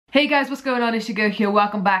Hey guys, what's going on? It's your girl here.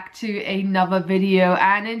 Welcome back to another video,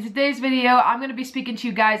 and in today's video I'm going to be speaking to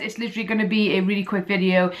you guys. It's literally going to be a really quick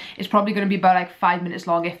video. It's probably going to be about like 5 minutes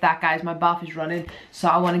long, if that, guys. My bath is running, so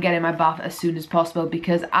I want to get in my bath as soon as possible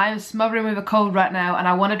because I'm smothering with a cold right now and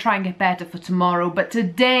I want to try and get better for tomorrow. But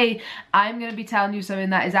today I'm going to be telling you something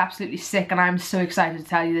that is absolutely sick, and I'm so excited to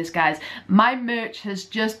tell you this, guys. My merch has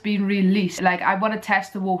just been released. Like, I want to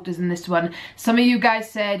test the waters in this one. Some of you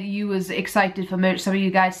guys said you was excited for merch. Some of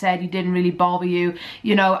you guys said it didn't really bother you.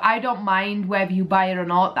 You know, I don't mind whether you buy it or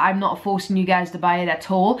not. I'm not forcing you guys to buy it at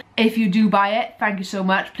all. If you do buy it, thank you so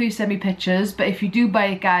much. Please send me pictures. But if you do buy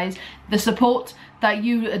it, guys, the support that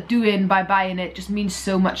you are doing by buying it just means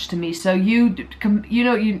so much to me. So you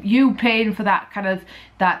paying for that kind of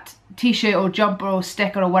that t-shirt or jumper or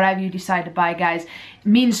sticker or whatever you decide to buy, guys,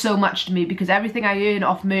 means so much to me, because everything I earn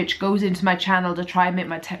off merch goes into my channel to try and make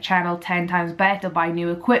my channel 10 times better, buy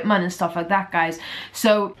new equipment and stuff like that, guys.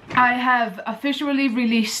 So I have officially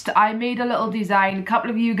released, I made a little design. A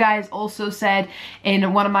couple of you guys also said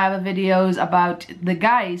in one of my other videos about the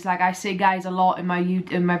guys. Like, I say guys a lot in my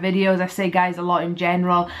videos. I say guys a lot in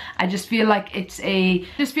general. I just feel like it's a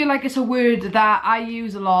word that I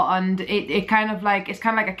use a lot, and it's kind of like a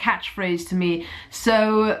catchphrase to me.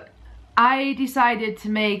 So I decided to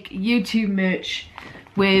make YouTube merch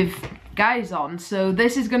with guys on. So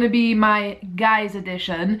this is going to be my guys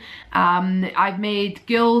edition. I've made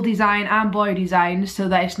girl design and boy design so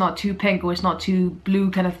that it's not too pink or it's not too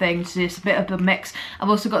blue kind of thing. So it's a bit of a mix. I've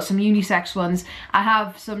also got some unisex ones. I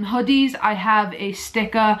have some hoodies. I have a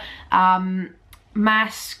sticker,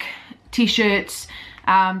 mask, t-shirts,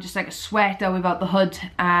 just like a sweater without the hood,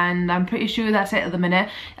 and I'm pretty sure that's it at the minute.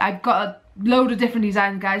 I've got a load of different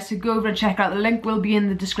designs, guys, so go over and check out. The link will be in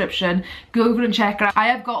the description. Go over and check out. I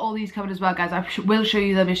have got all these covered as well, guys. I will show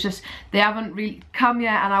you them. It's just they haven't really come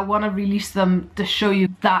yet, and I want to release them to show you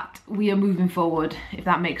that we are moving forward, if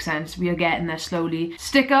that makes sense. We are getting there slowly.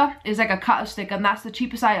 Sticker is like a cutter sticker, and that's the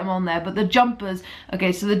cheapest item on there. But the jumpers,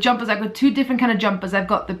 okay, so the jumpers, I've got two different kind of jumpers. I've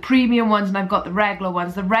got the premium ones and I've got the regular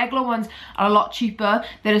ones. The regular ones are a lot cheaper.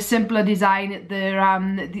 They're a simpler design. They're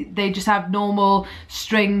they just have normal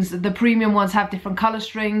strings. The premium ones have different color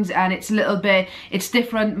strings, and it's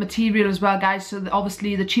different material as well, guys. So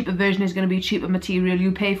obviously the cheaper version is going to be cheaper material.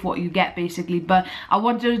 You pay for what you get, basically. But I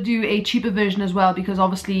wanted to do a cheaper version as well, because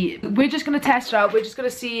obviously we're just going to test it out. We're just going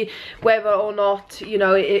to see whether or not, you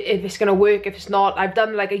know, if it's going to work. If it's not, I've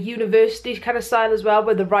done like a university kind of style as well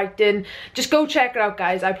with the writing. Just go check it out,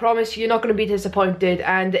 guys. I promise you're not going to be disappointed.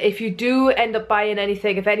 And if you do end up buying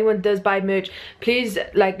anything, if anyone does buy merch, please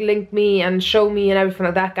like link me and show me and everything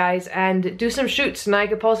like that, guys, and do some shoots, and I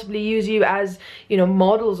could possibly use you as, you know,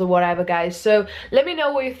 models or whatever, guys. So let me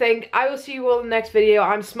know what you think. I will see you all in the next video.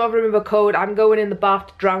 I'm smothering with a cold. I'm going in the bath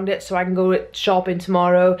to drown it so I can go shopping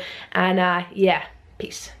tomorrow. And yeah,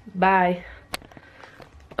 peace. Bye.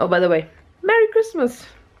 Oh, by the way, Merry Christmas.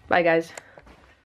 Bye, guys.